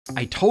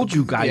I told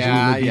you guys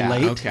we would be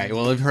late. Okay,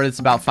 well, I've heard this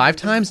about 5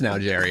 times now,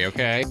 Jerry,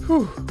 okay?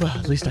 Whew. Well,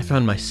 at least I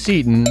found my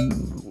seat and...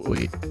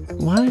 Wait,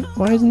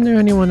 why isn't there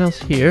anyone else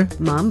here?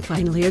 Mom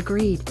finally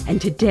agreed, and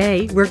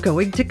today we're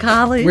going to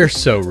college. We're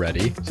so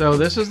ready. So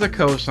this is the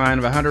cosine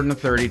of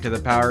 130 to the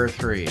power of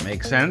 3.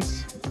 Make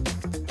sense?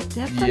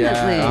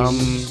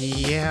 Definitely.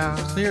 Yeah.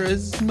 Clear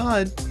as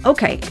mud.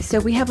 Okay, so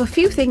we have a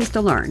few things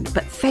to learn,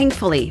 but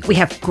thankfully we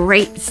have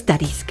great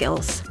study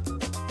skills.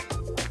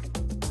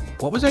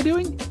 What was I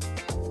doing?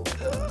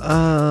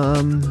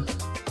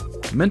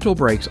 Mental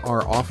breaks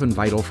are often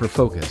vital for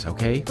focus,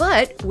 okay?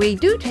 But we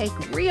do take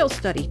real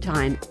study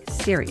time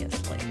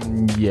seriously.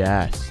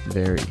 Yes,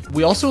 very.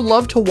 We also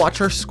love to watch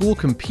our school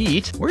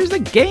compete. Where's the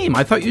game?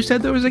 I thought you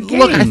said there was a game.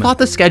 Look, I thought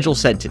the schedule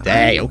said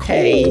today,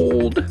 okay?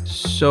 Cold.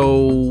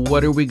 So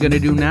what are we gonna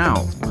do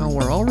now? Well,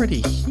 we're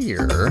already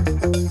here.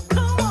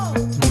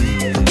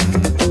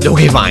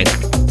 Okay, fine.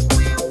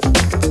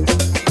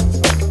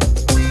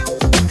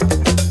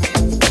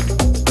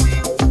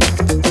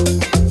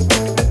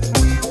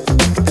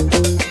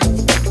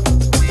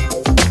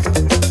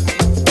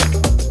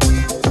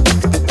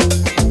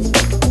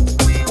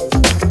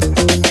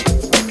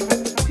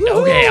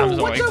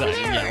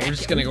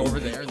 Gonna go over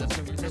there. That's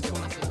gonna be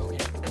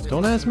okay.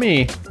 Don't ask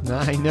me.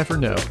 I never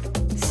know.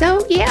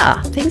 So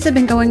yeah, things have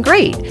been going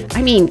great.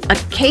 I mean,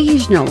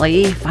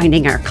 occasionally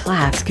finding our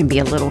class can be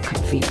a little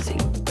confusing.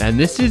 And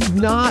this is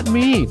not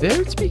me.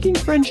 They're speaking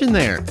French in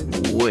there.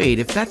 Wait,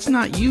 if that's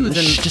not you,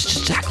 then... Shh,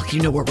 just act like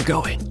you know where we're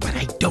going. But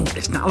I don't.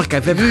 It's not like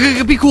I've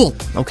ever... Be cool,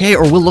 okay?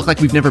 Or we'll look like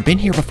we've never been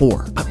here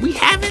before. But we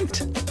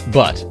haven't.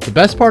 But the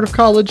best part of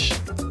college,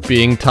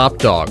 being top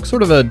dog,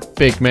 sort of a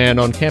big man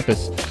on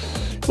campus.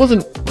 It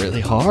wasn't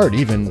really hard,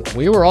 even.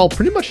 We were all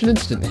pretty much an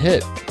instant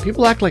hit.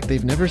 People act like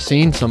they've never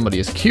seen somebody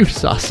as cute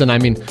as us, and I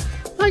mean,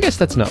 I guess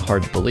that's not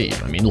hard to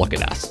believe. I mean, look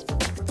at us.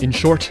 In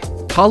short,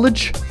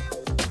 college,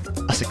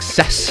 a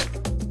success.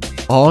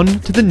 On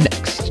to the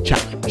next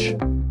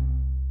challenge.